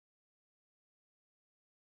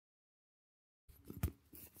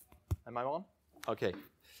Am I on? Okay.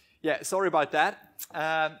 Yeah, sorry about that.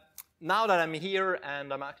 Now that I'm here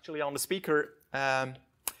and I'm actually on the speaker, I'd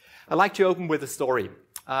like to open with a story.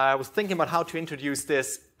 I was thinking about how to introduce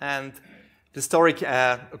this, and the story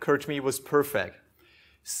occurred to me was perfect.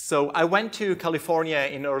 So I went to California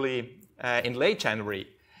in late January,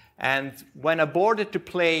 and when I boarded the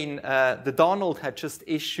plane, the Donald had just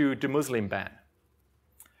issued the Muslim ban.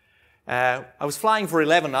 I was flying for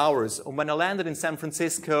 11 hours, and when I landed in San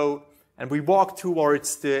Francisco and we walked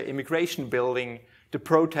towards the immigration building, the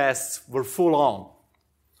protests were full on.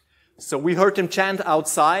 So we heard them chant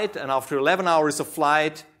outside, and after 11 hours of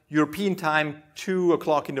flight, European time, 2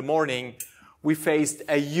 o'clock in the morning, we faced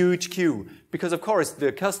a huge queue. Because, of course,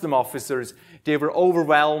 the custom officers, they were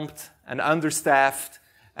overwhelmed and understaffed,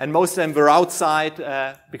 and most of them were outside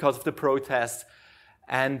because of the protests.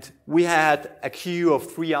 And we had a queue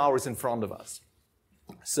of 3 hours in front of us.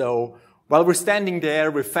 So while we're standing there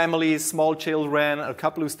with families, small children, a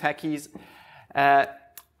couple of techies,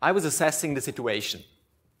 I was assessing the situation.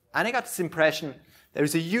 And I got this impression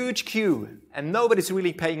there's a huge queue and nobody's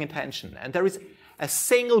really paying attention. And there is a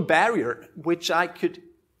single barrier which I could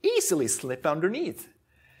easily slip underneath.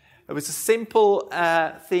 It was a simple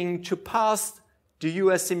thing to pass the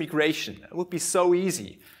US immigration. It would be so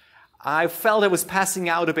easy. I felt I was passing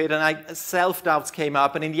out a bit, and self-doubts came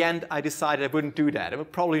up, and in the end I decided I wouldn't do that. It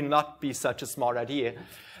would probably not be such a smart idea,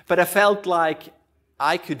 but I felt like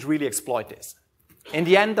I could really exploit this. In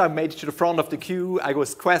the end, I made it to the front of the queue. I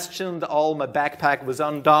was questioned, all my backpack was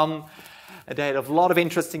undone. They had a lot of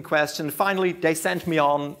interesting questions. Finally, they sent me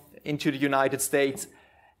on into the United States,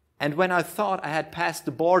 and when I thought I had passed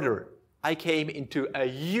the border, I came into a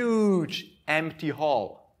huge empty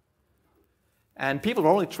hall. And people were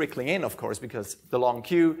only trickling in, of course, because the long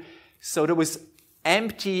queue. So there was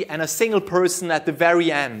empty and a single person at the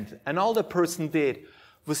very end. And all the person did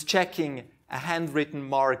was checking a handwritten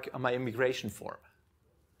mark on my immigration form.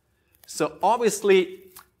 So obviously,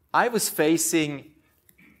 I was facing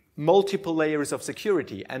multiple layers of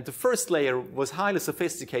security. And the first layer was highly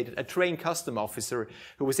sophisticated, a trained custom officer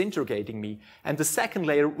who was interrogating me. And the second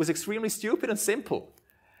layer was extremely stupid and simple.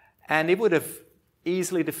 And it would have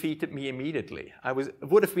easily defeated me immediately. I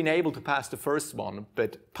would have been able to pass the first one,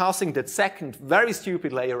 but passing that second, very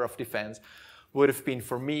stupid layer of defense would have been,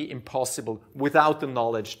 for me, impossible without the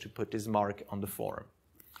knowledge to put this mark on the form.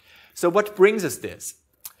 So what brings us this?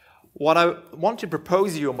 What I want to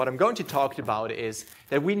propose you and what I'm going to talk about is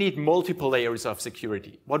that we need multiple layers of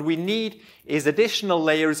security. What we need is additional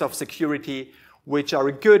layers of security which are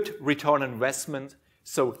a good return on investment,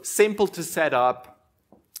 so simple to set up,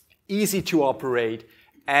 easy to operate,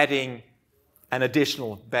 adding an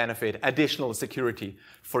additional benefit, additional security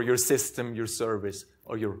for your system, your service,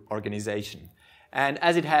 or your organization. And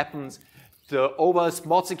as it happens, the OWASP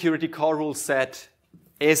ModSecurity core rule set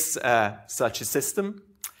is such a system.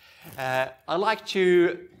 I like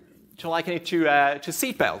to liken it to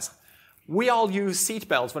seatbelts. We all use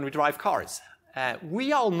seatbelts when we drive cars.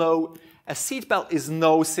 We all know a seatbelt is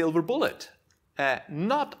no silver bullet.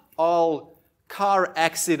 Not all car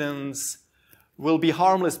accidents will be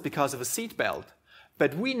harmless because of a seatbelt,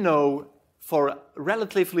 but we know for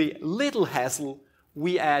relatively little hassle,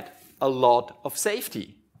 we add a lot of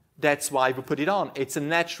safety. That's why we put it on. It's a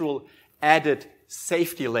natural added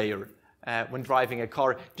safety layer when driving a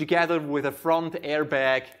car, together with a front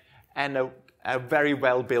airbag and a very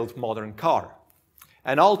well-built modern car.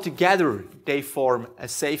 And all together, they form a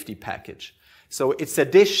safety package. So it's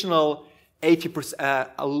additional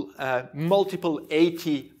 80%, multiple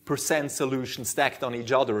 80% solutions stacked on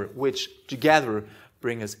each other, which together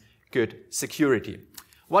bring us good security.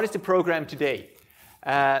 What is the program today?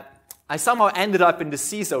 I somehow ended up in the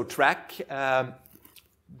CISO track.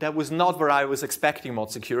 That was not where I was expecting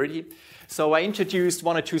ModSecurity. So I introduced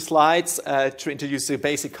 1 or 2 slides to introduce the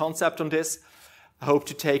basic concept on this. I hope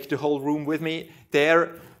to take the whole room with me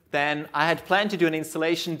there. Then I had planned to do an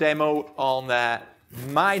installation demo on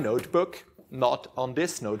my notebook, not on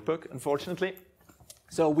this notebook, unfortunately.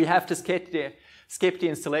 So we have to skip the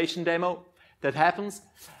installation demo. That happens.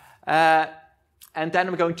 And then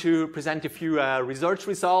I'm going to present a few research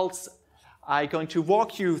results. I'm going to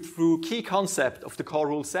walk you through key concepts of the core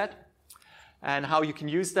rule set and how you can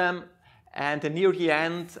use them. And then near the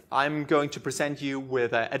end, I'm going to present you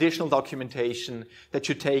with additional documentation that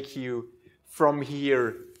should take you from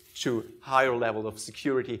here to higher level of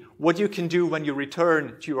security. What you can do when you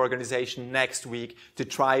return to your organization next week to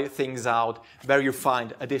try things out, where you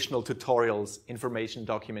find additional tutorials, information,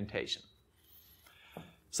 documentation.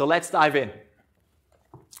 So let's dive in.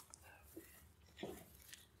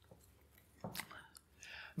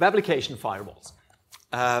 Web application firewalls.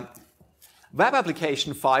 Web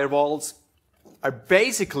application firewalls are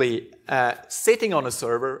basically sitting on a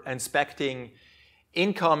server inspecting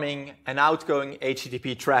incoming and outgoing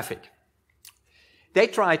HTTP traffic. They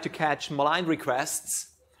try to catch malign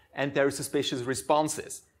requests and their suspicious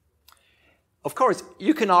responses. Of course,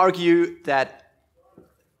 you can argue that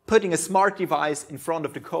putting a smart device in front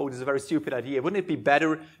of the code is a very stupid idea. Wouldn't it be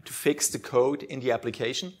better to fix the code in the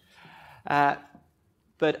application?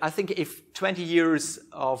 But I think if 20 years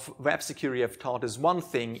of web security have taught us one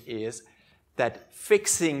thing, is that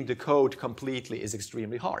fixing the code completely is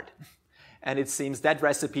extremely hard. And it seems that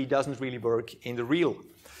recipe doesn't really work in the real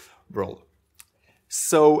world.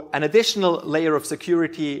 So an additional layer of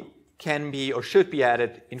security can be or should be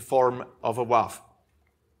added in form of a WAF,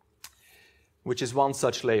 which is one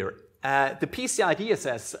such layer. The PCI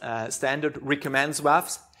DSS standard recommends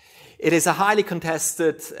WAFs. It is a highly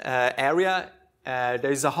contested area.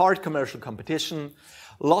 There is a hard commercial competition,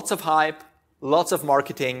 lots of hype, lots of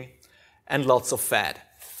marketing, and lots of fad.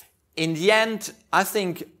 In the end, I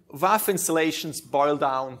think WAF installations boil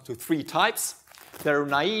down to three types. There are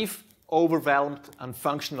naive, overwhelmed, and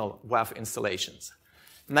functional WAF installations.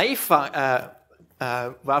 Naive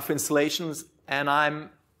WAF installations, and I'm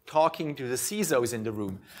talking to the CISOs in the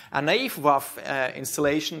room. A naive WAF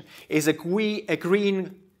installation is a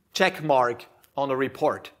green check mark on a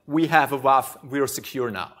report. We have a WAF, we're secure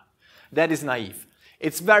now. That is naive.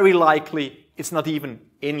 It's very likely it's not even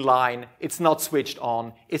in line, it's not switched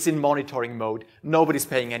on, it's in monitoring mode, nobody's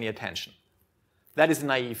paying any attention. That is a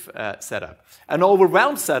naive setup. An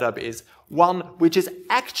overwhelmed setup is one which is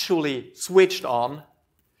actually switched on,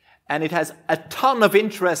 and it has a ton of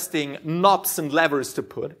interesting knobs and levers to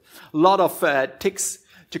put, a lot of ticks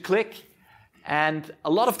to click, and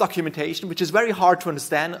a lot of documentation, which is very hard to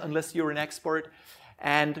understand unless you're an expert.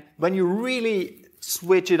 And when you really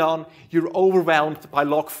switch it on, you're overwhelmed by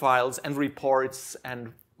log files and reports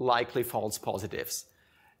and likely false positives.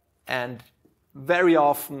 And very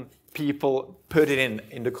often people put it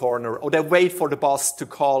in the corner, or they wait for the boss to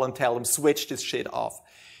call and tell them, switch this shit off.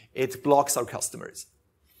 It blocks our customers.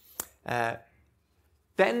 Then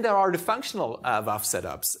there are the functional WAF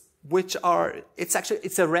setups, which are,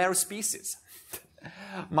 it's a rare species.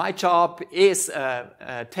 My job is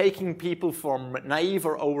taking people from naive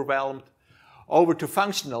or overwhelmed over to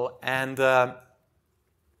functional, and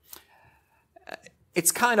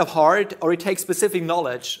it's kind of hard, or it takes specific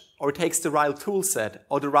knowledge, or it takes the right tool set,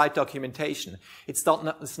 or the right documentation. It's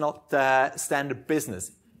not standard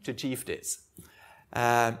business to achieve this.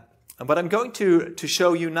 And what I'm going to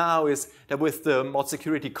show you now is that with the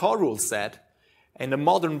ModSecurity core rule set, in the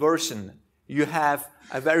modern version, you have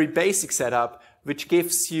a very basic setup which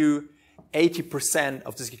gives you 80%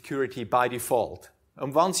 of the security by default.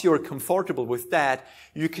 And once you're comfortable with that,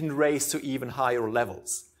 you can raise to even higher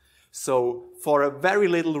levels. So for a very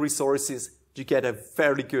little resources, you get a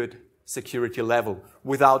very good security level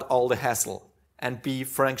without all the hassle, and be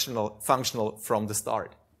functional from the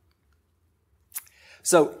start.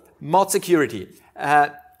 So ModSecurity.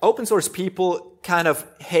 Open source people kind of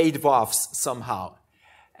hate WAFs somehow.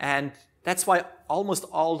 And that's why almost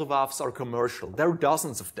all the WAFs are commercial. There are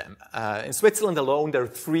dozens of them. In Switzerland alone, there are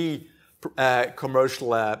 3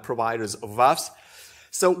 commercial providers of WAFs.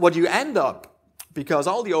 So what you end up, because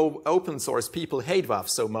all the open source people hate WAFs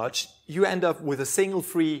so much, you end up with a single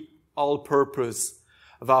free, all-purpose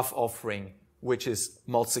WAF offering, which is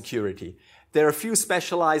ModSecurity. There are a few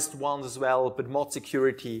specialized ones as well, but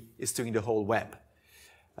ModSecurity is doing the whole web.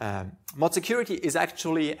 ModSecurity is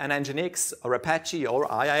actually an Nginx or Apache or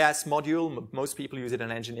IIS module. Most people use it in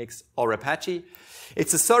Nginx or Apache.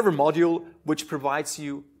 It's a server module which provides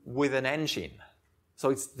you with an engine. So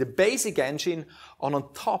it's the basic engine, and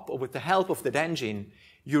on top, or with the help of that engine,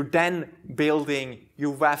 you're then building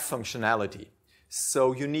your WAF functionality.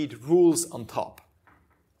 So you need rules on top.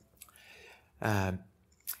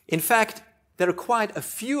 In fact, there are quite a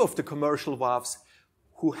few of the commercial WAFs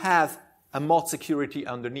who have a ModSecurity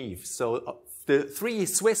underneath. So the 3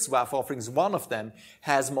 Swiss WAF offerings, one of them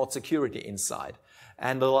has ModSecurity inside.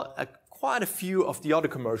 And quite a few of the other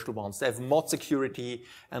commercial ones, they have ModSecurity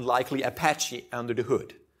and likely Apache under the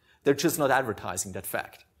hood. They're just not advertising that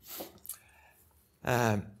fact.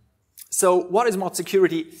 So what is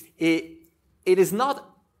ModSecurity? It is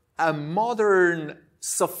not a modern,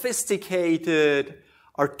 sophisticated,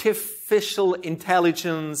 artificial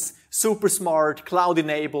intelligence, super smart,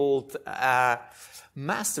 cloud-enabled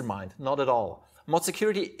mastermind. Not at all.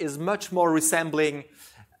 ModSecurity is much more resembling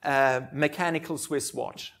a mechanical Swiss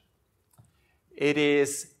watch. It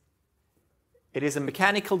is a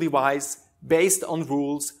mechanical device based on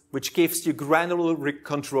rules which gives you granular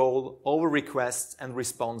control over requests and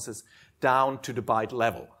responses down to the byte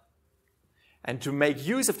level. And to make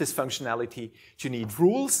use of this functionality, you need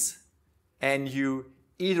rules, and you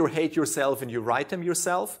either hate yourself and you write them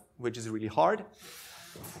yourself, which is really hard,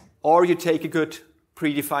 or you take a good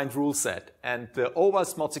predefined rule set. And the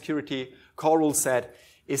OWASP ModSecurity core rule set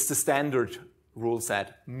is the standard rule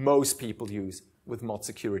set most people use with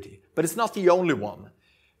ModSecurity. But it's not the only one.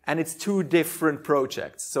 And it's two different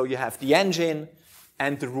projects. So you have the engine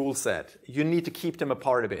and the rule set. You need to keep them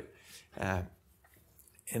apart a bit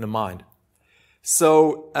in the mind.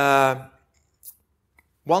 So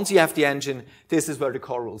once you have the engine, this is where the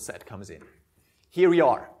core rule set comes in. Here we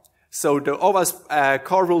are. So the OWASP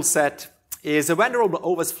core rule set is a venerable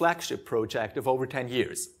OWASP flagship project of over 10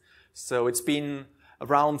 years. So it's been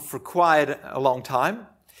around for quite a long time.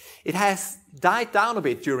 It has died down a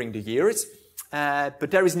bit during the years, but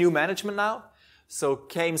there is new management now. So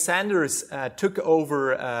Kame Sanders took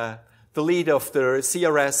over the lead of the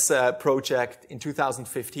CRS project in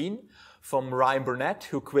 2015 from Ryan Burnett,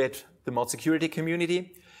 who quit the ModSecurity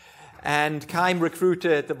community. And Kame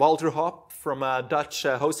recruited Walter Hopp from a Dutch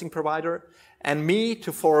hosting provider and me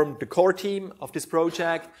to form the core team of this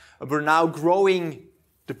project. We're now growing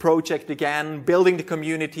the project again, building the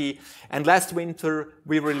community. And last winter,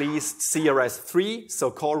 we released CRS 3,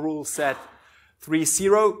 so core rule set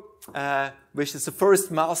 3.0, which is the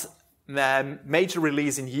first major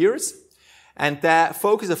release in years. And the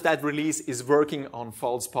focus of that release is working on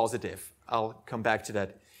false positive. I'll come back to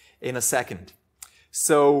that in a second.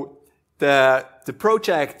 So the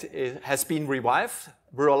project has been revived.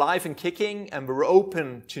 We're alive and kicking, and we're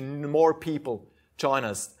open to more people join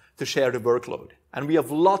us to share the workload. And we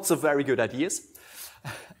have lots of very good ideas,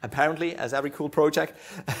 apparently, as every cool project.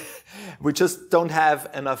 We just don't have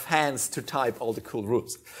enough hands to type all the cool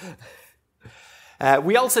rules.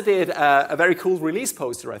 We also did a very cool release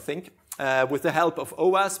poster, I think, with the help of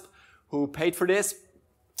OWASP, who paid for this.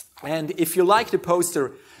 And if you like the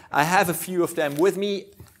poster, I have a few of them with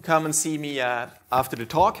me. Come and see me after the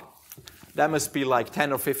talk. There must be like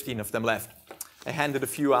 10 or 15 of them left. I handed a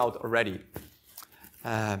few out already.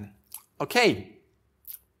 Okay.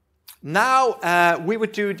 Now we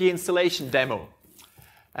would do the installation demo.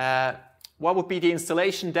 What would be the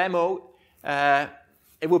installation demo?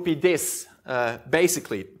 It would be this,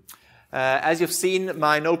 basically. As you've seen,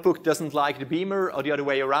 my notebook doesn't like the Beamer or the other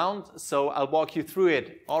way around, so I'll walk you through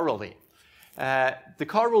it orally. The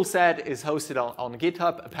core rule set is hosted on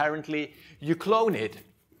GitHub, apparently. You clone it,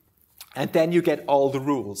 and then you get all the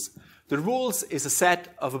rules. The rules is a set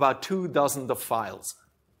of about 24 of files,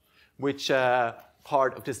 which are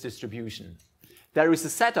part of this distribution. There is a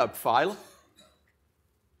setup file,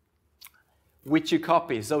 which you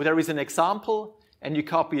copy. So there is an example, and you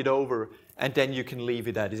copy it over, and then you can leave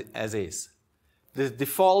it as is. The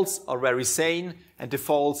defaults are very sane, and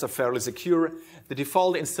defaults are fairly secure. The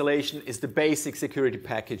default installation is the basic security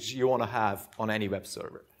package you want to have on any web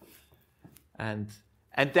server.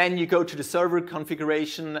 And then you go to the server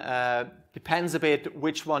configuration. Depends a bit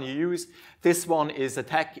which one you use. This one is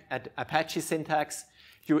Apache syntax.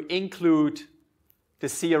 You include the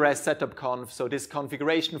CRS setup conf, so this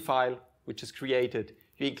configuration file, which is created,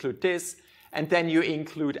 you include this. And then you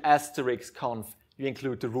include asterisk conf, you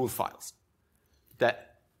include the rule files.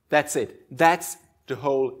 That's it. That's the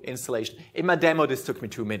whole installation. In my demo, this took me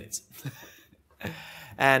 2 minutes.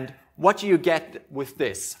 And what do you get with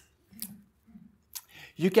this?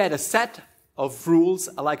 You get a set of rules,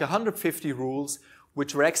 like 150 rules,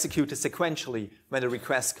 which were executed sequentially when a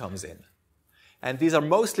request comes in. And these are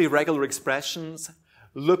mostly regular expressions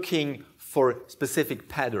looking for specific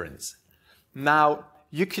patterns. Now,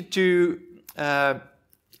 you could do, there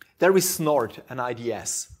is Snort, an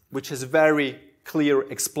IDS, which has very clear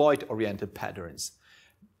exploit-oriented patterns.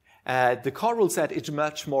 The core rule set is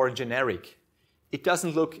much more generic. It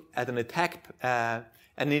doesn't look at an attack, an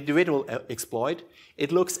individual exploit.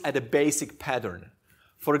 It looks at a basic pattern.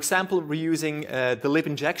 For example, we're using the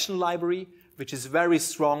libinjection library, which is very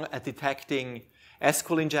strong at detecting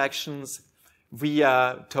SQL injections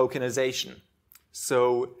via tokenization.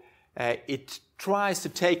 So it tries to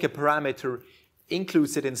take a parameter,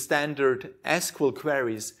 includes it in standard SQL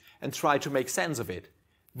queries, and try to make sense of it.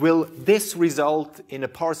 Will this result in a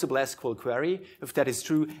parsable SQL query? If that is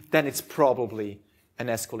true, then it's probably an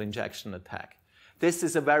SQL injection attack. This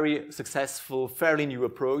is a very successful, fairly new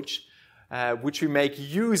approach, which we make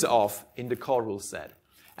use of in the core rule set.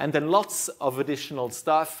 And then lots of additional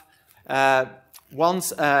stuff. Once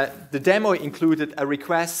the demo included a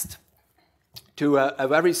request to a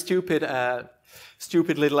very stupid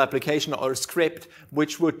little application or script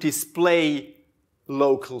which would display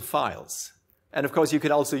local files. And of course, you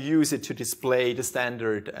can also use it to display the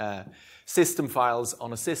standard system files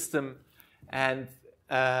on a system. And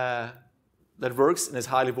that works and is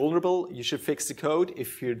highly vulnerable. You should fix the code.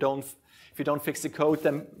 If you don't fix the code,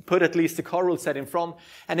 then put at least the core rule set in front,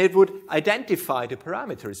 and it would identify the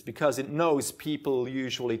parameters because it knows people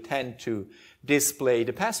usually tend to display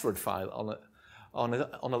the password file on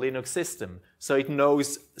a Linux system. So it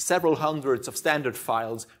knows several hundreds of standard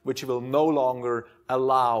files which it will no longer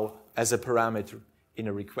allow as a parameter in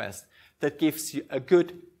a request. That gives you a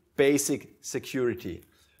good basic security.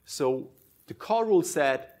 So the core rule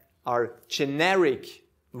set are generic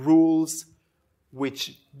rules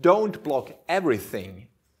which don't block everything,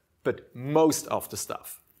 but most of the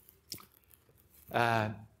stuff.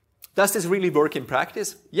 Does this really work in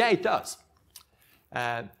practice? Yeah, it does.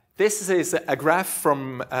 This is a graph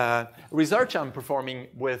from research I'm performing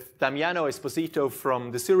with Damiano Esposito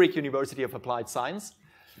from the Zurich University of Applied Science.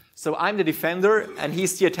 So I'm the defender, and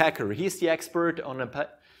he's the attacker. He's the expert on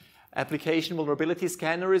application vulnerability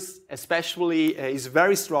scanners, especially he's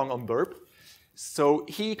very strong on burp. So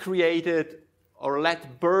he created or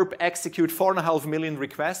let burp execute 4.5 million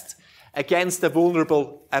requests against a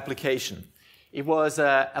vulnerable application. It was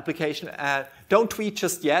an application, don't tweet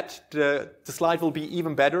just yet, the slide will be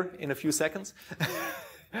even better in a few seconds.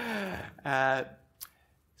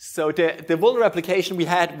 So the vulnerable application we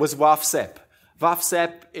had was WAFSEP.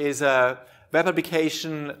 WAFSEP is a web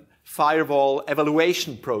application firewall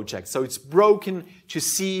evaluation project. So it's broken to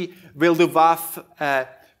see, will the WAF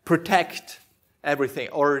protect everything,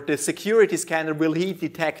 or the security scanner, will he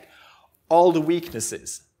detect all the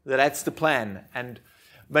weaknesses? That's the plan. And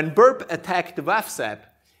when burp attacked the WAFSEP,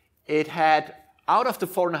 it had, out of the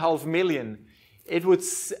 4.5 million, it would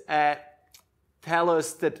tell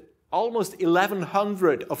us that almost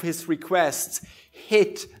 1,100 of his requests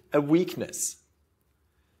hit a weakness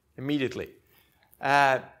immediately.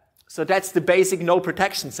 So that's the basic no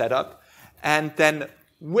protection setup. And then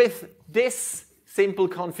with this simple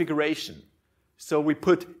configuration, so we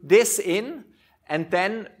put this in, and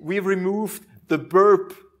then we removed the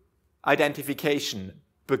burp identification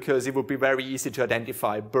because it would be very easy to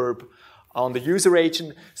identify burp on the user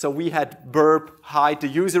agent. So we had burp hide the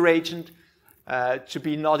user agent to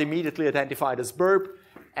be not immediately identified as burp.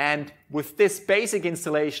 And with this basic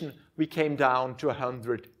installation, we came down to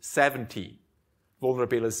 170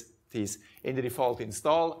 vulnerabilities in the default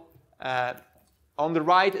install. On the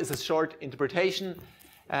right is a short interpretation.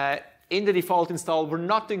 In the default install, we're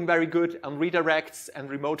not doing very good on redirects and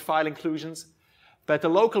remote file inclusions, but the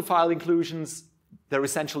local file inclusions, they're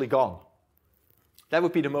essentially gone. That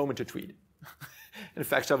would be the moment to tweet. In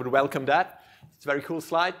fact, I would welcome that. It's a very cool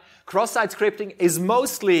slide. Cross-site scripting is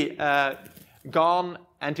mostly gone,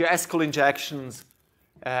 and your SQL injections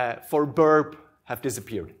for burp have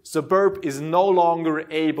disappeared. So burp is no longer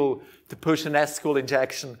able to push an SQL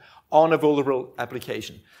injection on a vulnerable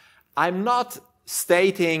application. I'm not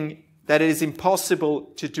stating that it is impossible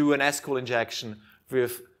to do an SQL injection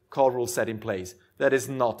with core rule set in place. That is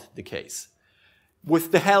not the case.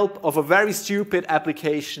 With the help of a very stupid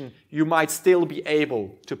application, you might still be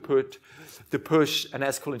able to push an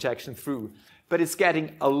SQL injection through, but it's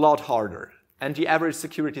getting a lot harder. And the average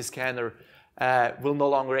security scanner will no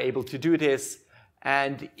longer be able to do this.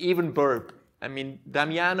 And even burp, I mean,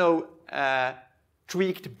 Damiano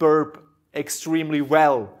tweaked burp extremely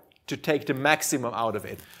well to take the maximum out of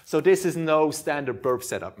it. So this is no standard burp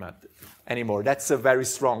setup method anymore. That's a very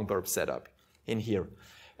strong burp setup in here.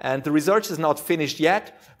 And the research is not finished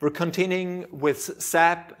yet. We're continuing with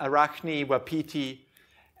SAP, Arachne, Wapiti,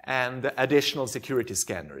 and additional security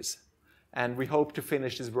scanners. And we hope to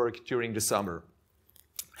finish this work during the summer.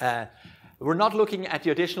 We're not looking at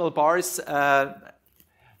the additional bars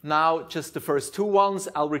now, just the first two ones.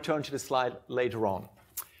 I'll return to the slide later on.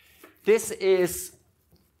 This is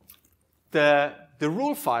the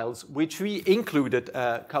rule files which we included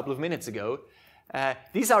a couple of minutes ago.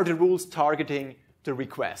 These are the rules targeting the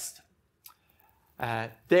request.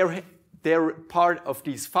 They're part of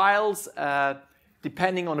these files.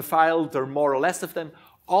 Depending on the file, there are more or less of them.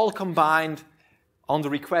 All combined on the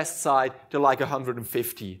request side, they're like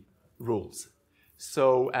 150 rules.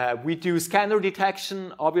 So we do scanner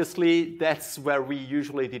detection. Obviously, that's where we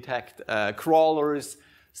usually detect crawlers,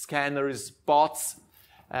 scanners, bots.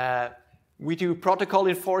 We do protocol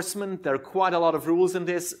enforcement. There are quite a lot of rules in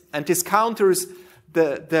this. And this counters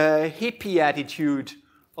the hippie attitude,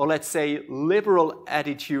 or let's say liberal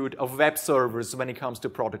attitude of web servers when it comes to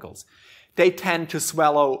protocols. They tend to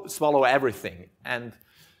swallow everything. And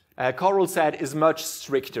core rule set is much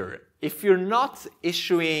stricter. If you're not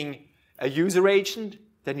issuing a user agent,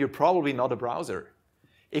 then you're probably not a browser.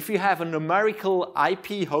 If you have a numerical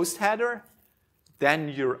IP host header, then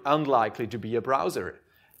you're unlikely to be a browser,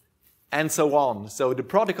 and so on. So the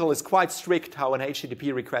protocol is quite strict how an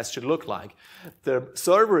HTTP request should look like. The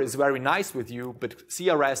server is very nice with you, but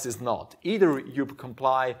CRS is not. Either you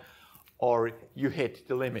comply or you hit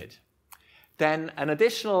the limit. Then an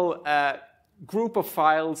additional group of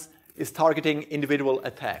files is targeting individual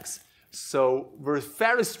attacks. So we're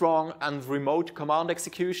very strong on remote command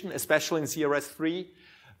execution, especially in CRS3,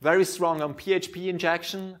 very strong on PHP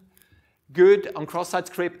injection, good on cross-site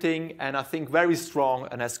scripting, and I think very strong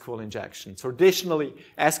on SQL injection. Traditionally,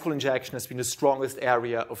 SQL injection has been the strongest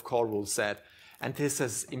area of core rule set, and this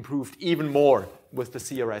has improved even more with the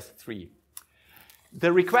CRS3.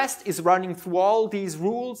 The request is running through all these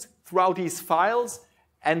rules, throughout these files,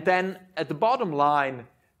 and then at the bottom line,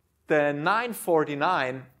 the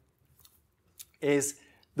 949 is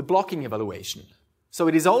the blocking evaluation. So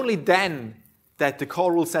it is only then that the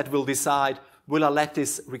core rule set will decide, will I let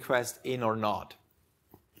this request in or not?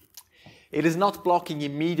 It is not blocking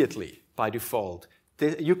immediately by default.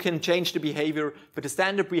 You can change the behavior, but the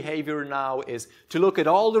standard behavior now is to look at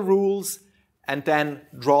all the rules and then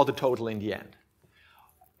draw the total in the end.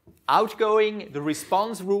 Outgoing, the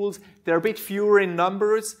response rules, they're a bit fewer in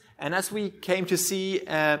numbers, and as we came to see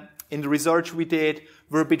in the research we did,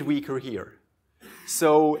 we're a bit weaker here.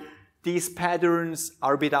 So these patterns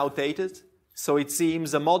are a bit outdated. So it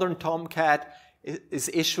seems a modern Tomcat is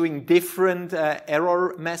issuing different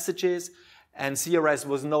error messages, and CRS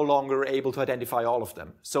was no longer able to identify all of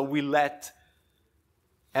them. So we let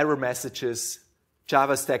error messages,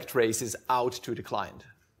 Java stack traces out to the client,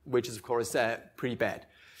 which is, of course, pretty bad.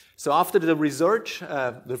 So after the research,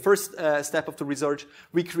 the first step of the research,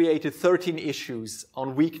 we created 13 issues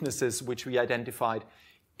on weaknesses which we identified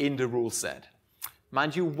in the rule set.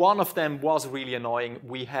 Mind you, one of them was really annoying.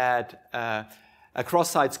 We had a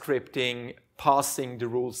cross-site scripting passing the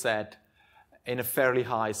rule set in a fairly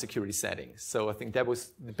high security setting. So I think that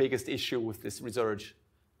was the biggest issue with this research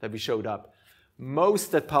that we showed up.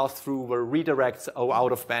 Most that passed through were redirects or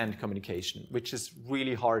out-of-band communication, which is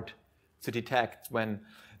really hard to detect when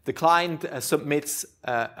the client submits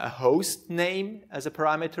a host name as a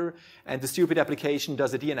parameter, and the stupid application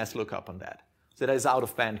does a DNS lookup on that. So that is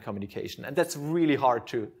out-of-band communication, and that's really hard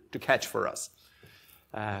to catch for us.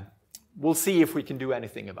 We'll see if we can do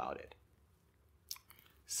anything about it.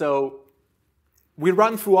 So we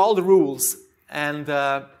run through all the rules, and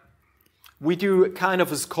we do kind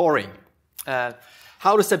of a scoring.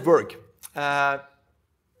 How does that work? I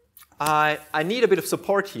need a bit of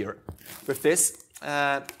support here with this.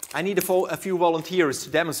 I need a few volunteers to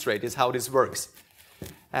demonstrate how this works.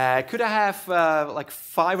 Could I have like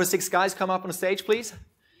 5 or 6 guys come up on the stage, please?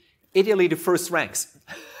 Ideally, the first ranks.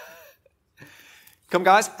 Come,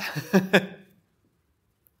 guys.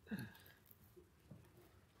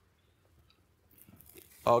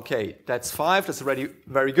 Okay, that's 5. That's already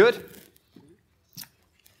very good.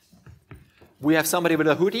 We have somebody with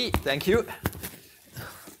a hoodie. Thank you.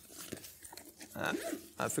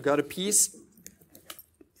 I forgot a piece.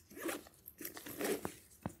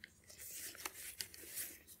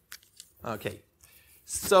 Okay,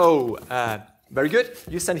 so very good.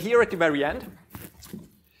 You stand here at the very end.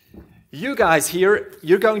 You guys here,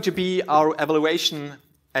 you're going to be our evaluation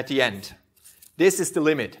at the end. This is the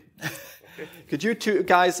limit. Could you two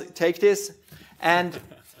guys take this? And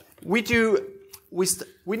we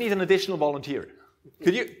need an additional volunteer.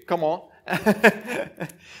 Could you? Come on.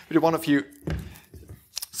 We do one of you.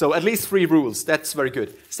 So at least 3 rules. That's very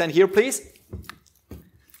good. Stand here, please.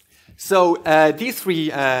 So these 3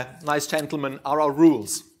 nice gentlemen are our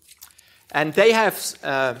rules. And they have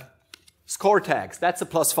score tags. That's a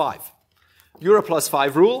 +5. You're a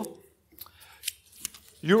 +5 rule.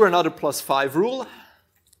 You're another +5 rule.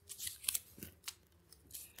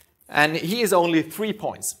 And he is only 3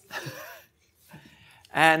 points.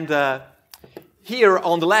 And here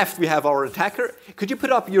on the left we have our attacker. Could you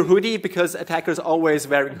put up your hoodie, because attackers are always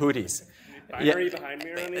wearing hoodies? Binary behind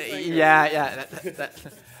me or anything? Yeah.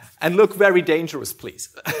 And look very dangerous,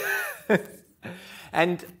 please.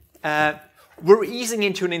 And we're easing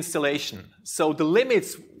into an installation. So the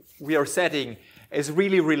limits we are setting is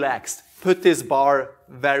really relaxed. Put this bar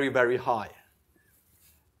very, very high.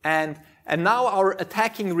 And now our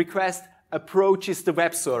attacking request approaches the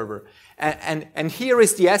web server. And here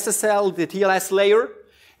is the SSL, the TLS layer.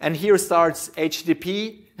 And here starts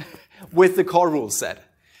HTTP with the core rule set.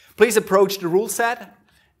 Please approach the rule set.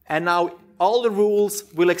 And now all the rules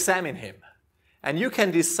will examine him. And you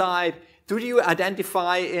can decide, do you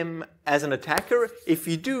identify him as an attacker? If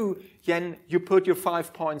you do, then you put your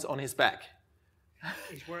 5 points on his back.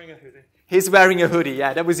 He's wearing a hoodie. He's wearing a hoodie,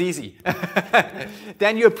 yeah, that was easy.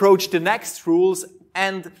 Then you approach the next rules,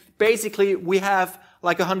 and basically we have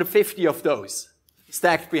like 150 of those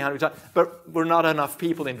stacked behind each other, but we're not enough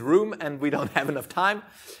people in the room and we don't have enough time.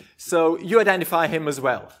 So you identify him as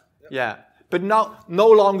well. Yep. Yeah, but no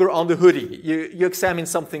longer on the hoodie. You examine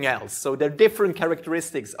something else. So there are different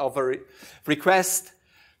characteristics of a request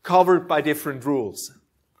covered by different rules.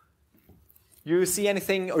 You see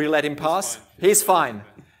anything or you let him pass? He's fine.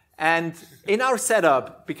 And in our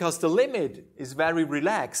setup, because the limit is very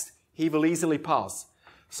relaxed, he will easily pass.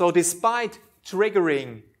 So despite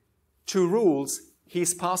triggering 2 rules,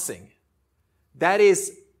 he's passing. That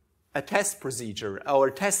is a test procedure or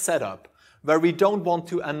a test setup where we don't want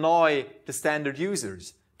to annoy the standard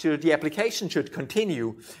users. The application should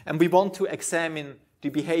continue and we want to examine the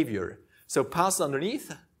behavior. So pass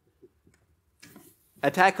underneath.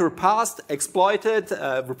 Attacker passed, exploited,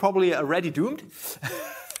 we're probably already doomed.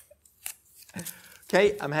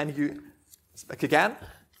 Okay, I'm handing you this back again.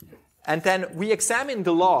 And then we examine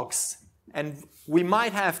the logs, and we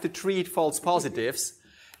might have to treat false positives.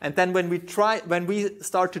 And then when we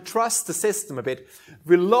start to trust the system a bit,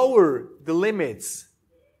 we lower the limits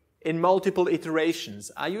in multiple iterations.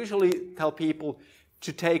 I usually tell people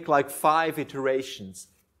to take like 5 iterations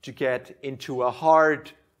to get into a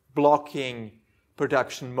hard blocking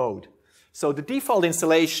production mode. So the default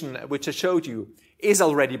installation, which I showed you, is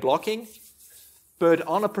already blocking. But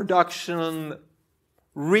on a production,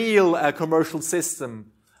 real commercial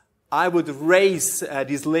system, I would raise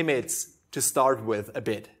these limits to start with a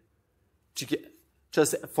bit,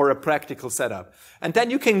 just for a practical setup. And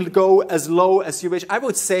then you can go as low as you wish. I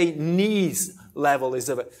would say knees level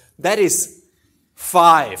that is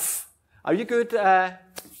 5. Are you good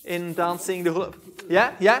in dancing the hula?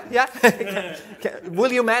 Yeah, yeah, yeah.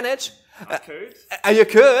 Will you manage? I could. You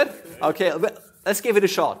could? Okay, let's give it a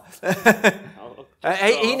shot.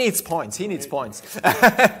 He needs points. He needs points.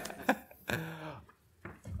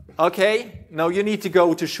 Okay, no, you need to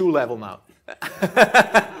go to shoe level now.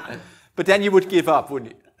 But then you would give up,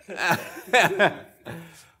 wouldn't you?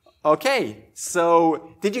 Okay,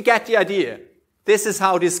 so did you get the idea? This is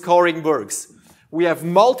how this scoring works. We have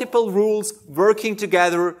multiple rules working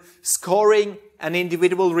together, scoring an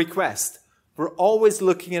individual request. We're always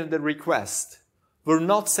looking at the request. We're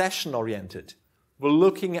not session-oriented. We're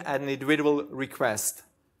looking at an individual request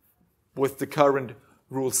with the current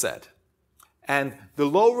rule set. And the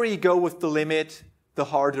lower you go with the limit, the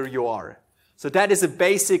harder you are. So that is a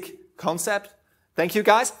basic concept. Thank you,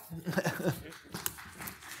 guys.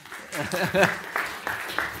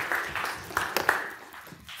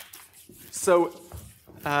 So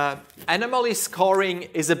anomaly scoring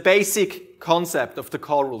is a basic concept of the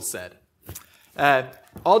core rule set.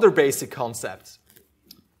 Other basic concepts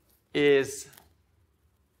is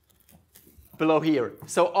below here.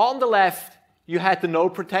 So on the left, you had the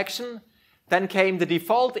node protection. Then came the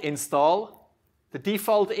default install,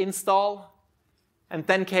 and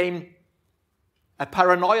then came a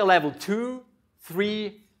paranoia level 2,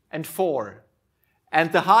 3, and 4.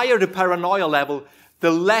 And the higher the paranoia level,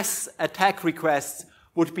 the less attack requests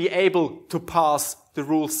would be able to pass the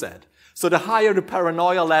rule set. So the higher the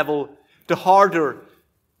paranoia level, the harder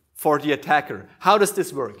for the attacker. How does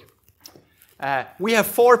this work? We have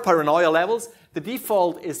 4 paranoia levels. The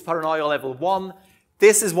default is paranoia level 1.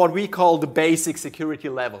 This is what we call the basic security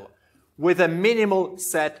level, with a minimal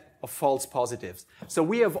set of false positives. So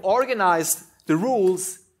we have organized the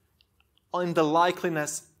rules on the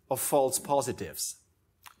likeliness of false positives.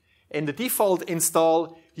 In the default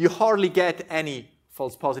install, you hardly get any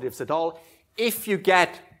false positives at all. If you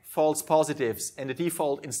get false positives in the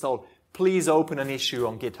default install, please open an issue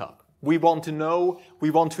on GitHub. We want to know, we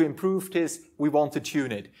want to improve this, we want to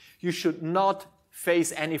tune it. You should not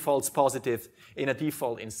face any false positive in a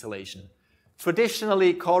default installation.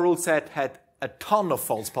 Traditionally, core rule set had a ton of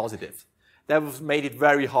false positives. That made it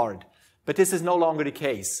very hard. But this is no longer the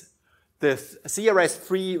case. The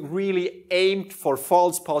CRS3 really aimed for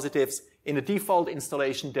false positives. In the default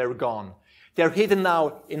installation, they're gone. They're hidden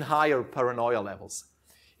now in higher paranoia levels.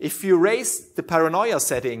 If you raise the paranoia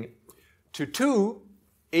setting to 2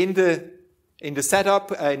 in the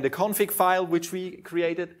setup, in the config file which we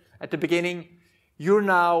created at the beginning, you're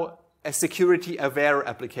now a security-aware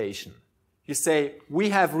application. You say, we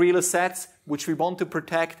have real assets which we want to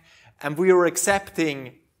protect, and we are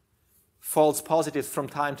accepting false positives from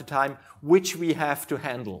time to time, which we have to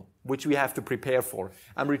handle, which we have to prepare for.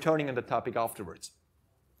 I'm returning on the topic afterwards.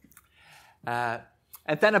 And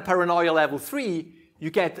then at paranoia level 3, you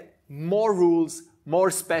get more rules,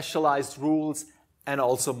 more specialized rules, and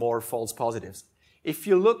also more false positives. If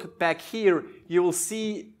you look back here, you will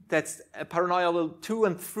see that paranoia level 2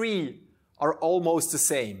 and 3 are almost the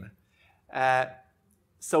same.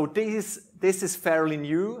 So this is fairly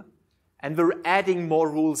new, and we're adding more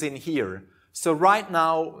rules in here. So right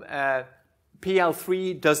now,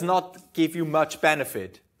 PL3 does not give you much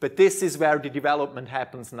benefit, but this is where the development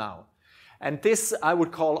happens now. And this I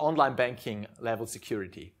would call online banking level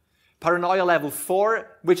security. Paranoia level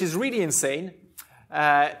 4, which is really insane,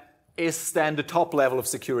 is then the top level of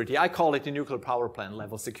security. I call it the nuclear power plant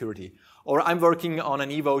level security. Or I'm working on an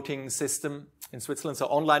e-voting system in Switzerland, so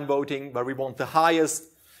online voting, where we want the highest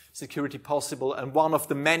security possible. And one of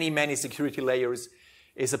the many, many security layers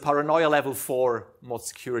is a paranoia level 4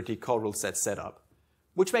 ModSecurity core rule set setup,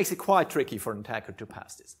 which makes it quite tricky for an attacker to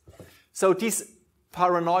pass this. So these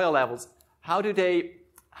paranoia levels, how do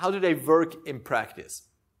they work in practice?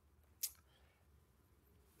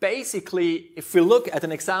 Basically, if we look at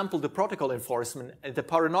an example, the protocol enforcement, at the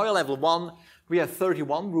paranoia level 1, we have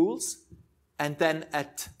 31 rules. And then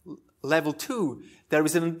at level 2, there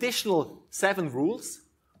is an additional 7 rules,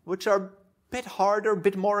 which are a bit harder, a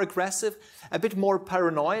bit more aggressive, a bit more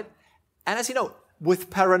paranoid. And as you know, with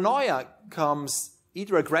paranoia comes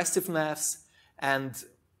either aggressiveness and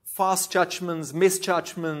fast judgments,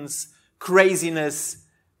 misjudgments, craziness,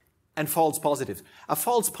 and false positives. A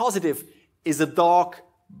false positive is a dog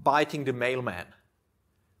biting the mailman.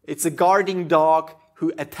 It's a guarding dog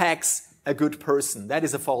who attacks a good person. That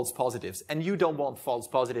is a false positive. And you don't want false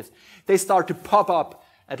positives. They start to pop up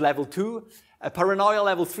at level 2. At paranoia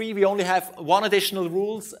level 3, we only have 1 additional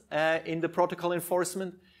rules in the protocol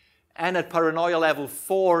enforcement. And at paranoia level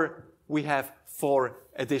 4, we have 4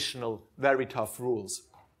 additional very tough rules.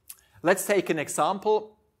 Let's take an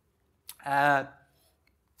example.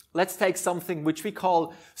 Let's take something which we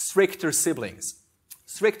call stricter siblings.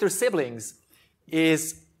 Stricter siblings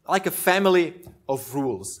is like a family of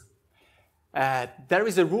rules. There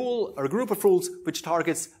is a rule or a group of rules which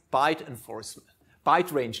targets byte enforcement,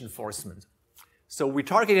 byte range enforcement. So we're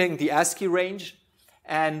targeting the ASCII range,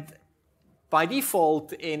 and by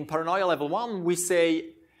default in paranoia level 1 we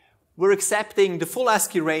say we're accepting the full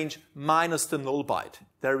ASCII range minus the null byte.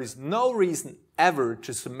 There is no reason ever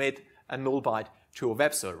to submit a null byte to a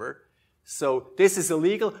web server. So this is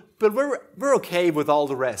illegal, but we're okay with all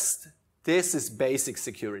the rest. This is basic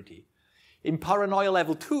security. In paranoia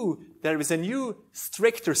level 2, there is a new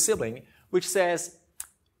stricter sibling which says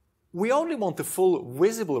we only want the full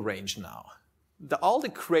visible range now. All the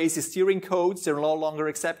crazy steering codes, they're no longer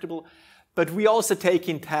acceptable, but we also take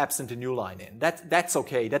in tabs and the new line in. That's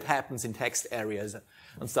okay. That happens in text areas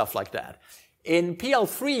and stuff like that. In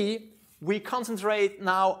PL3, we concentrate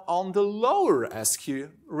now on the lower ASCII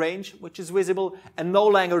range, which is visible, and no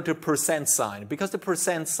longer the percent sign. Because the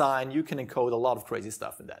percent sign, you can encode a lot of crazy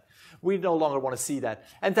stuff in that. We no longer want to see that.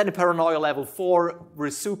 And then in paranoia level 4,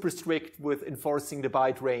 we're super strict with enforcing the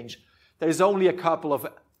byte range. There's only a couple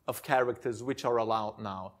of characters which are allowed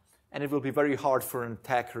now. And it will be very hard for an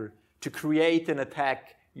attacker to create an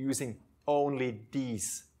attack using only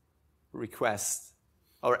these requests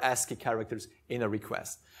or ASCII characters in a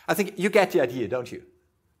request. I think you get the idea, don't you?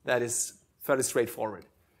 That is fairly straightforward.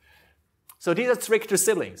 So these are stricter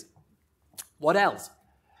siblings. What else?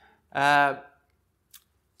 The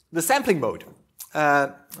sampling mode.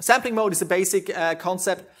 Sampling mode is a basic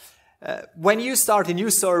concept. When you start a new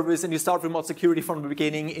service and you start with ModSecurity from the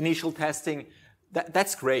beginning, initial testing,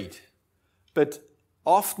 that's great. But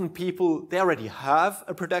often people, they already have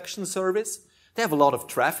a production service. They have a lot of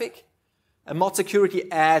traffic. And ModSecurity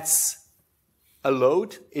adds a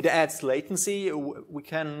load. It adds latency. We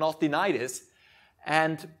cannot deny this.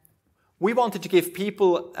 And we wanted to give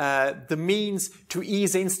people the means to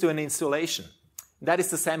ease into an installation. That is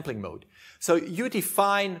the sampling mode. So you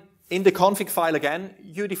define, in the config file again,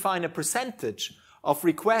 you define a percentage of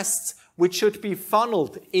requests which should be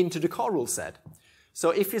funneled into the core rule set. So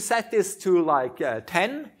if you set this to like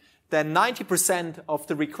 10, then 90% of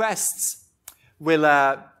the requests will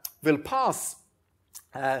pass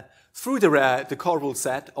through the core rule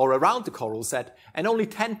set or around the core rule set, and only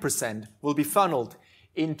 10% will be funneled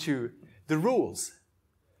into the rules.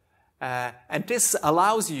 And this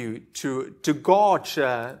allows you to gauge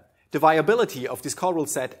the viability of this core rule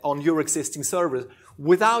set on your existing servers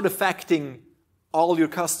without affecting all your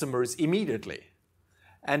customers immediately.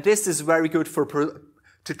 And this is very good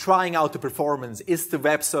to trying out the performance. Is the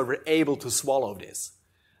web server able to swallow this?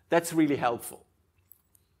 That's really helpful.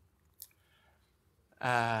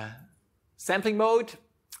 Sampling mode.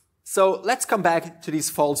 So let's come back to these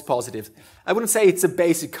false positives. I wouldn't say it's a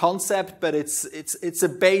basic concept, but it's a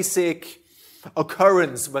basic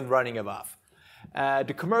occurrence when running a WAF.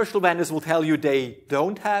 The commercial vendors will tell you they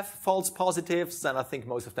don't have false positives, and I think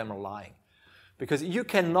most of them are lying. Because you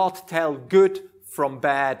cannot tell good from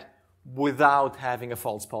bad without having a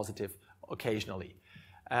false positive occasionally.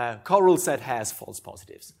 CoRuleSet has false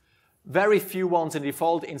positives. Very few ones in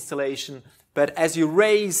default installation, but as you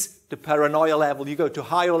raise the paranoia level, you go to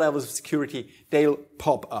higher levels of security, they'll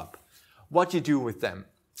pop up. What do you do with them?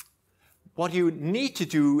 What you need to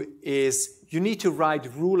do is you need to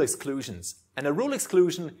write rule exclusions. And a rule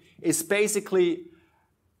exclusion is basically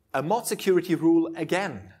a ModSecurity rule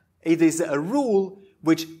again. It is a rule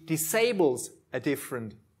which disables a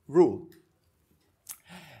different rule.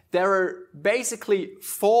 There are basically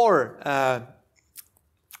four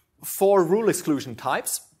rule exclusion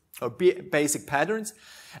types, or basic patterns,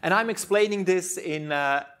 and I'm explaining this in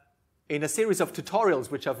a series of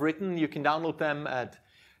tutorials which I've written. You can download them at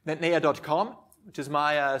netnea.com, which is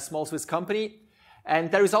my small Swiss company.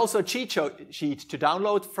 And there is also a cheat sheet to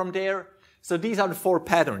download from there. So these are the four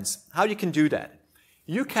patterns. How you can do that?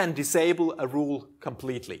 You can disable a rule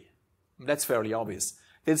completely. That's fairly obvious.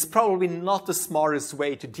 It's probably not the smartest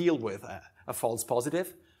way to deal with a false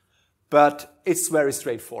positive, but it's very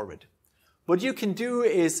straightforward. What you can do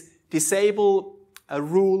is disable a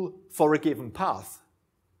rule for a given path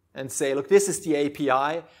and say, look, this is the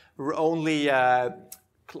API. We're only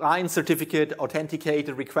client certificate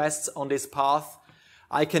authenticated requests on this path.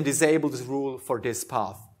 I can disable this rule for this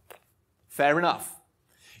path. Fair enough.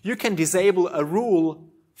 You can disable a rule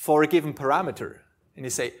for a given parameter. And you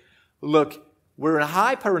say, look, we're in a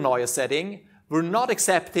high paranoia setting. We're not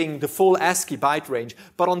accepting the full ASCII byte range,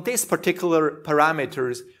 but on this particular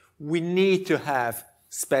parameters, we need to have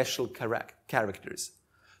special characters.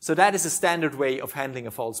 So that is a standard way of handling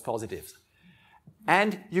a false positive.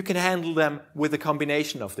 And you can handle them with a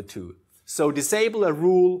combination of the two. So disable a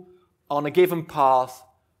rule on a given path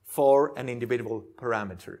for an individual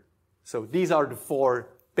parameter. So these are the four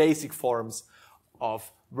basic forms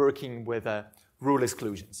of working with rule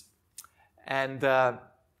exclusions. And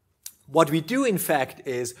what we do, in fact,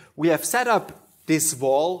 is we have set up this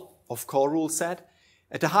wall of CoRuleSet.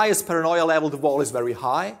 At the highest paranoia level, the wall is very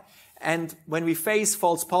high. And when we face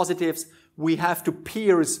false positives, we have to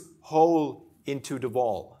pierce hole into the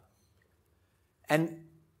wall. And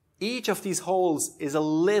each of these holes is a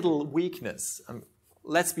little weakness.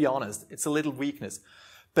 Let's be honest, it's a little weakness.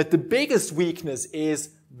 But the biggest weakness is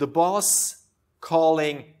the boss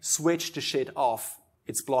calling switch the shit off.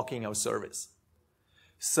 It's blocking our service.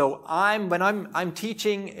 So when I'm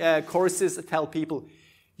teaching courses, I tell people,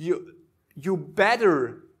 you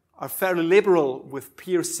better are fairly liberal with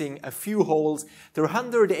piercing a few holes. There are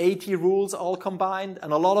 180 rules all combined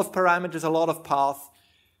and a lot of parameters, a lot of paths.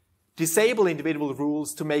 Disable individual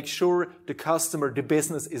rules to make sure the customer, the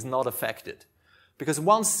business is not affected. Because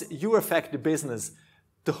once you affect the business,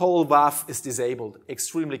 the whole WAF is disabled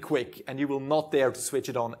extremely quick and you will not dare to switch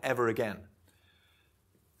it on ever again.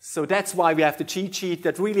 So that's why we have the cheat sheet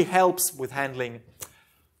that really helps with handling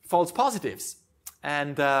false positives.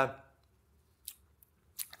 And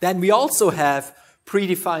then we also have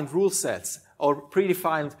predefined rule sets or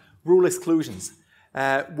predefined rule exclusions.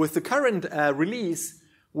 With the current release,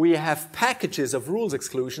 we have packages of rules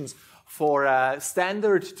exclusions for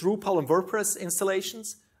standard Drupal and WordPress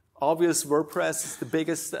installations. Obvious, WordPress is the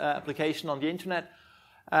biggest application on the internet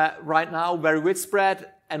right now, very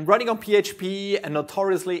widespread, and running on PHP and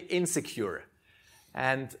notoriously insecure.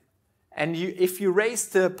 And if you raise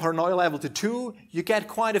the paranoia level to 2, you get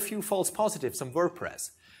quite a few false positives on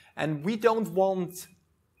WordPress. And we don't want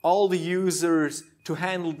all the users to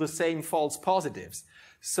handle the same false positives.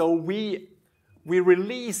 So we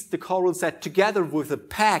released the CoRuleSet together with a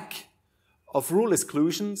pack of rule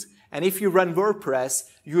exclusions. And if you run WordPress,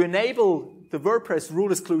 you enable the WordPress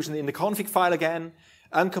rule exclusion in the config file again,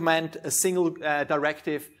 uncomment a single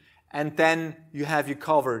directive, and then you have you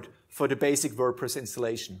covered for the basic WordPress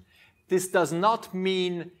installation. This does not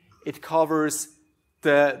mean it covers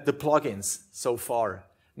the plugins so far.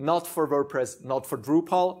 Not for WordPress, not for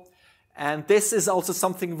Drupal. And this is also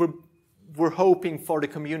something we're hoping for the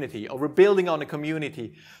community, or we're building on a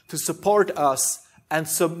community to support us and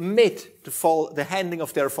submit the handling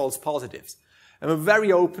of their false positives. And we're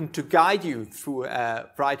very open to guide you through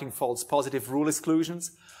writing false positive rule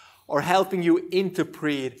exclusions or helping you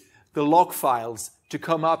interpret the log files to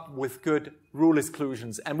come up with good rule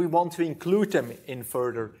exclusions. And we want to include them in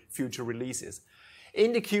further future releases.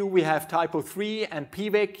 In the queue, we have Typo 3 and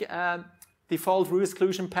PVIC default rule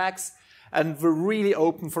exclusion packs, and we're really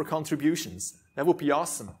open for contributions. That would be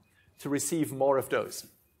awesome to receive more of those.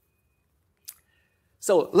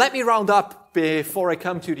 So let me round up before I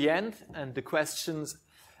come to the end and the questions.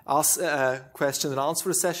 question and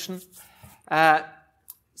answer session.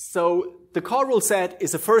 So the core rule set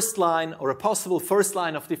is a first line or a possible first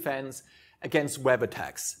line of defense against web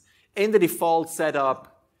attacks. In the default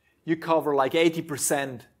setup, you cover like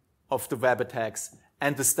 80% of the web attacks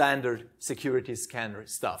and the standard security scanner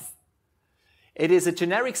stuff. It is a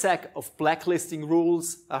generic set of blacklisting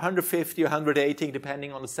rules, 150 or 180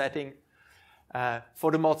 depending on the setting,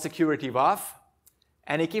 for the ModSecurity WAF,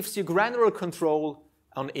 and it gives you granular control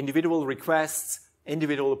on individual requests,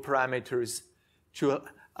 individual parameters to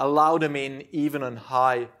allow them in even on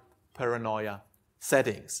high paranoia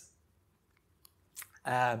settings.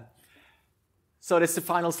 So that's the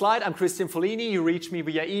final slide. I'm Christian Folini. You reach me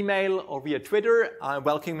via email or via Twitter. I'm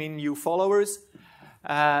welcoming new followers.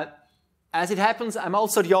 As it happens, I'm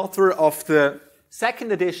also the author of the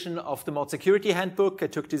second edition of the ModSecurity Handbook. I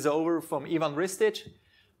took this over from Ivan Ristic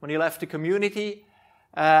when he left the community.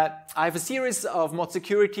 I have a series of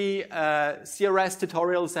ModSecurity CRS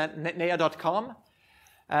tutorials at netnea.com.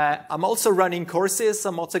 I'm also running courses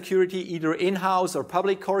on ModSecurity, either in-house or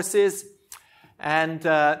public courses. And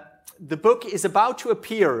the book is about to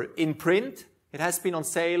appear in print. It has been on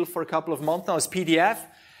sale for a couple of months now as PDF.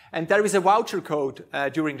 And there is a voucher code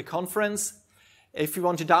during the conference. If you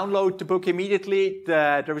want to download the book immediately,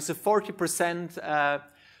 there is a 40%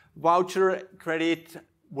 voucher credit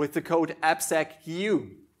with the code AppSec.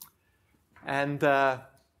 And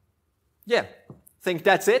yeah, I think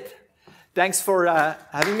that's it. Thanks for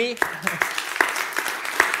having me.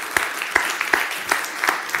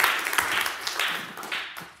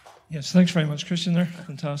 Yes, thanks very much, Christian, there.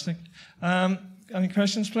 Fantastic. Any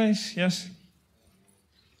questions, please? Yes?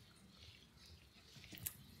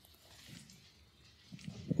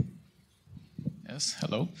 Yes,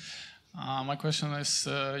 hello. My question is,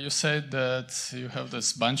 you said that you have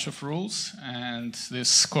this bunch of rules and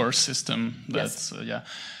this core system. That's, yes. Yeah.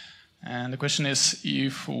 And the question is,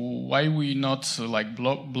 why we not like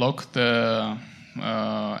block the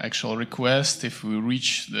actual request if we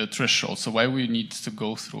reach the threshold? So why we need to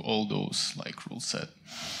go through all those like rule set?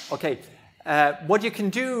 Okay. What you can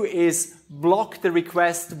do is block the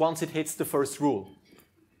request once it hits the first rule.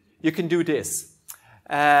 You can do this.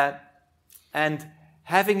 And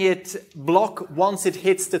having it block once it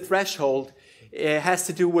hits the threshold has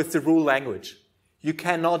to do with the rule language. You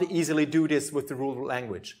cannot easily do this with the rule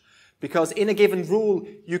language. Because in a given rule,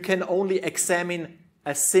 you can only examine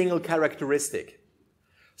a single characteristic.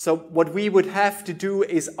 So what we would have to do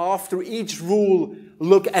is after each rule,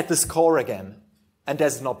 look at the score again. And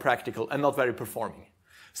that's not practical and not very performing.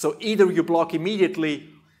 So either you block immediately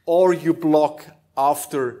or you block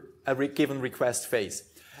after a given request phase.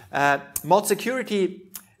 ModSecurity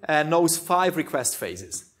knows 5 request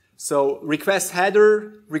phases. So request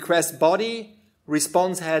header, request body,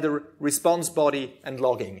 response header, response body, and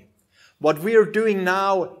logging. What we're doing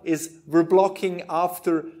now is we're blocking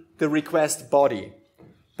after the request body.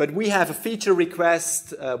 But we have a feature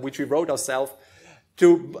request, which we wrote ourselves,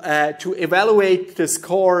 to evaluate the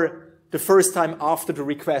score the first time after the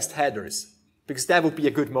request headers, because that would be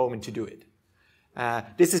a good moment to do it.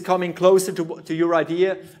 This is coming closer to your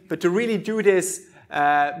idea, but to really do this,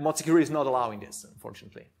 ModSecurity is not allowing this,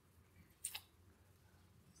 unfortunately.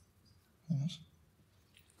 Yes.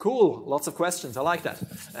 Cool, lots of questions. I like that.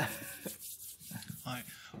 Hi.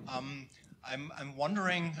 I'm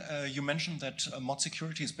wondering, you mentioned that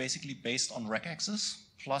ModSecurity is basically based on regex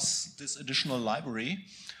plus this additional library,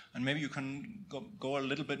 and maybe you can go a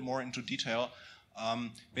little bit more into detail.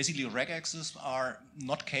 Basically, regex are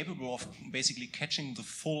not capable of basically catching the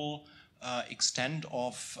full extent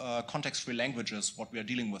of context-free languages, what we are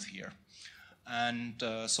dealing with here. And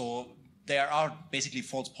so there are basically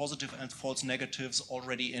false positive and false negatives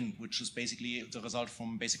already in, which is basically the result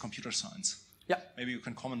from basic computer science. Yeah. Maybe you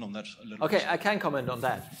can comment on that a little bit. Okay, I can comment on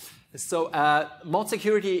that. So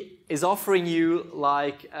ModSecurity is offering you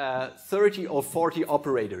like 30 or 40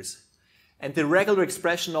 operators. And the regular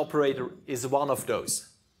expression operator is one of those.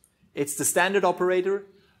 It's the standard operator.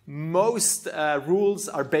 Most rules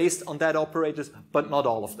are based on that operator, but not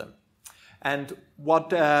all of them. And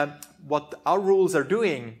what our rules are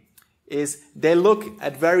doing is they look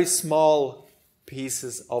at very small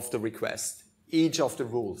pieces of the request, each of the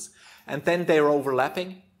rules. And then they're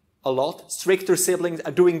overlapping a lot. Stricter siblings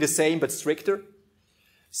are doing the same, but stricter.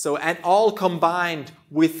 So, and all combined,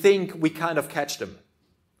 we think we kind of catch them.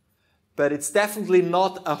 But it's definitely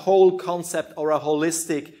not a whole concept or a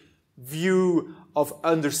holistic view of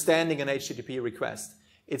understanding an HTTP request.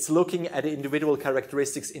 It's looking at individual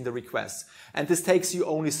characteristics in the request. And this takes you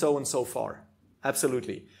only so and so far.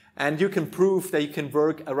 Absolutely. And you can prove that you can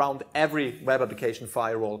work around every web application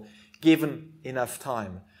firewall given enough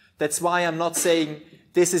time. That's why I'm not saying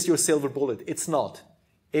this is your silver bullet. It's not.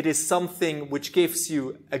 It is something which gives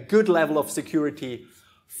you a good level of security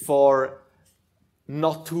for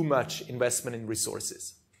not too much investment in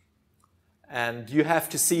resources. And you have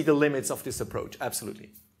to see the limits of this approach,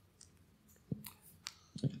 absolutely.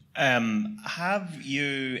 Have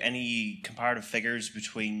you any comparative figures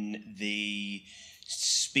between the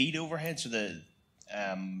speed overheads? So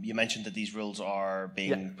you mentioned that these rules are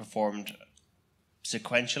being performed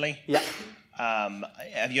sequentially. Yeah.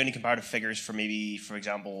 Have you any comparative figures for maybe, for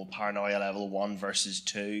example, paranoia level 1 versus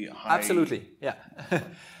 2? Absolutely, yeah.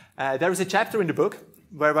 There is a chapter in the book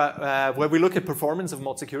where we look at performance of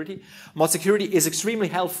ModSecurity. ModSecurity is extremely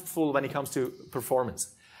helpful when it comes to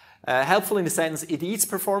performance. Helpful in the sense it eats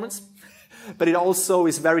performance, but it also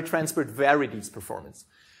is very transparent where it eats performance.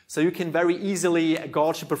 So you can very easily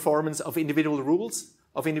gauge the performance of individual rules,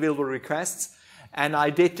 of individual requests. And I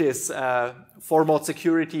did this for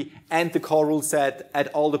ModSecurity and the core rule set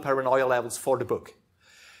at all the paranoia levels for the book.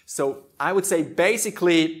 So I would say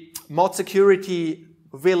basically ModSecurity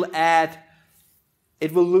will add,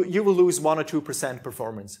 you will lose 1 or 2%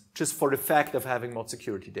 performance just for the fact of having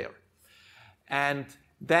ModSecurity there. And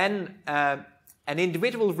then an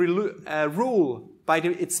individual rule by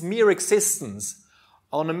its mere existence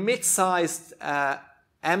on a mid-sized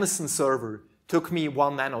Amazon server took me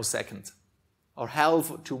 1 nanosecond. Or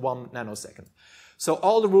half to 1 nanosecond. So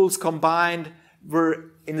all the rules combined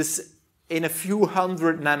were in a few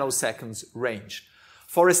hundred nanoseconds range.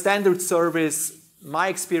 For a standard service, my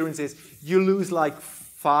experience is you lose like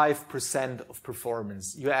 5% of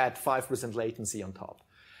performance. You add 5% latency on top.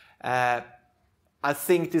 I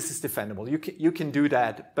think this is defendable. You can do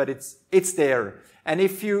that, but it's there. And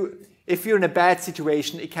if you're in a bad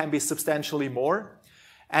situation, it can be substantially more.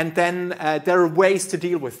 And then there are ways to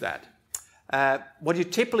deal with that. What you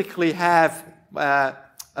typically have, a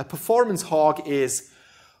performance hog is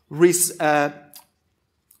rules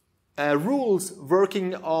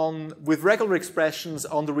working with regular expressions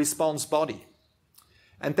on the response body.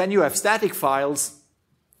 And then you have static files,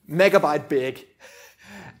 megabyte big,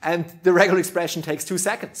 and the regular expression takes 2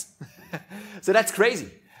 seconds. So that's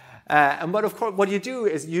crazy. But of course, what you do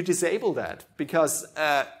is you disable that, because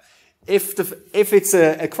if it's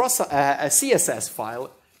a CSS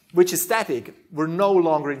file, which is static, we're no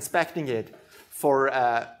longer inspecting it for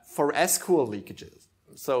SQL leakages.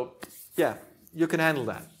 So, yeah, you can handle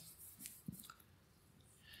that.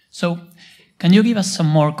 So, can you give us some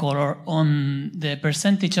more color on the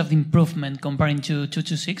percentage of the improvement comparing to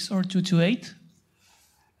 226 or 228?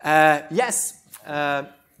 Yes.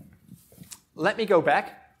 Let me go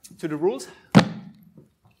back to the rules.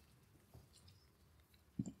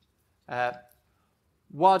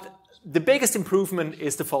 The biggest improvement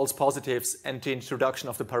is the false positives and the introduction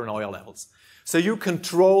of the paranoia levels. So you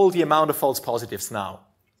control the amount of false positives now,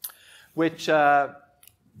 which is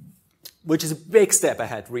a big step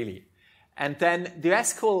ahead, really. And then the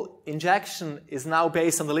SQL injection is now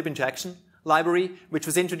based on the libinjection library, which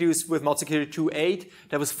was introduced with ModSecurity 2.8.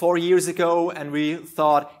 That was 4 years ago, and we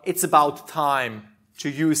thought it's about time to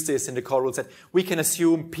use this in the core rule set. We can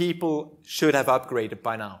assume people should have upgraded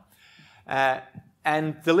by now.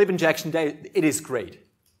 And the lib injection, it is great.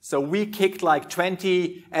 So we kicked like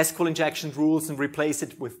 20 SQL injection rules and replaced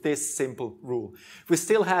it with this simple rule. We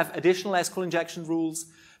still have additional SQL injection rules,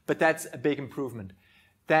 but that's a big improvement.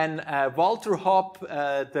 Then Walter Hopp,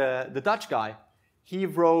 the Dutch guy, he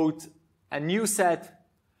wrote a new set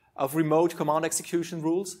of remote command execution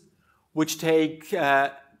rules, which take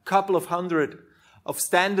a couple of hundred of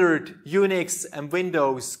standard Unix and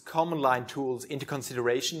Windows command line tools into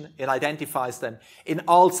consideration. It identifies them in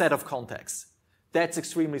all set of contexts. That's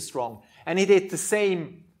extremely strong. And he did the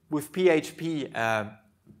same with PHP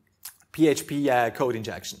code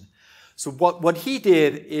injection. So what he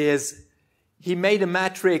did is he made a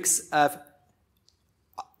matrix of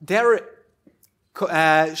their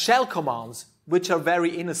shell commands, which are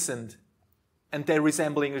very innocent and they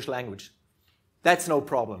resemble English language. That's no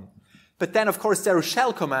problem. But then, of course, there are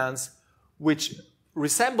shell commands which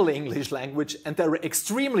resemble English language and they're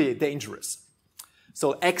extremely dangerous.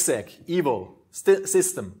 So exec, evil,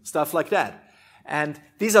 system, stuff like that. And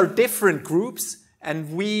these are different groups,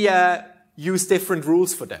 and we use different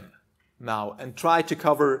rules for them now and try to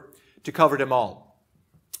cover them all.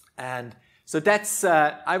 And so that's,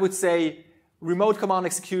 I would say, remote command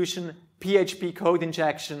execution, PHP code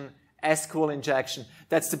injection, SQL injection.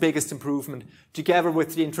 That's the biggest improvement, together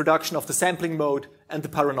with the introduction of the sampling mode and the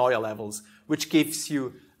paranoia levels, which gives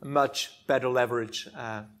you a much better leverage,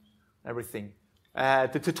 everything.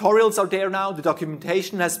 The tutorials are there now. The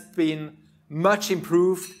documentation has been much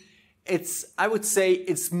improved. I would say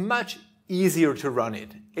it's much easier to run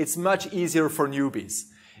it. It's much easier for newbies.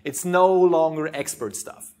 It's no longer expert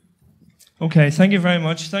stuff. Okay, thank you very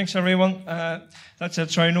much. Thanks, everyone. That's it.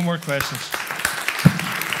 Sorry, no more questions.